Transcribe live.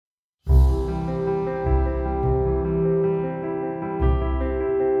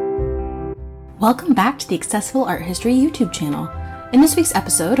Welcome back to the Accessible Art History YouTube channel. In this week's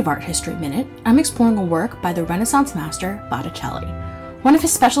episode of Art History Minute, I'm exploring a work by the Renaissance master Botticelli. One of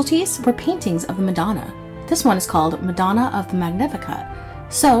his specialties were paintings of the Madonna. This one is called Madonna of the Magnificat.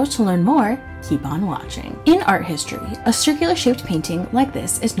 So, to learn more, keep on watching. In art history, a circular-shaped painting like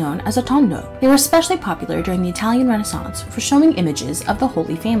this is known as a tondo. They were especially popular during the Italian Renaissance for showing images of the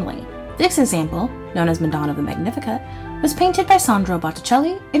Holy Family. This example, known as Madonna of the Magnificat, was painted by Sandro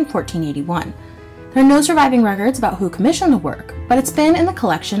Botticelli in 1481. There are no surviving records about who commissioned the work, but it's been in the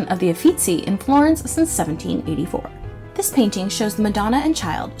collection of the Uffizi in Florence since 1784. This painting shows the Madonna and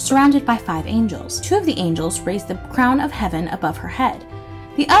Child surrounded by 5 angels. 2 of the angels raise the crown of heaven above her head.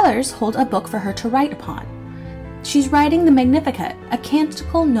 The others hold a book for her to write upon. She's writing the Magnificat, a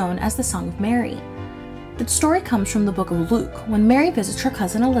canticle known as the Song of Mary. The story comes from the book of Luke, when Mary visits her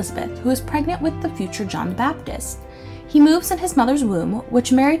cousin Elizabeth, who is pregnant with the future John the Baptist. He moves in his mother's womb,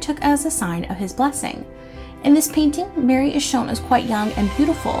 which Mary took as a sign of his blessing. In this painting, Mary is shown as quite young and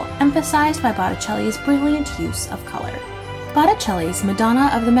beautiful, emphasized by Botticelli's brilliant use of color. Botticelli's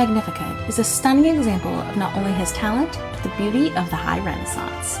Madonna of the Magnificat is a stunning example of not only his talent, but the beauty of the High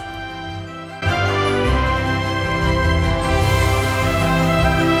Renaissance.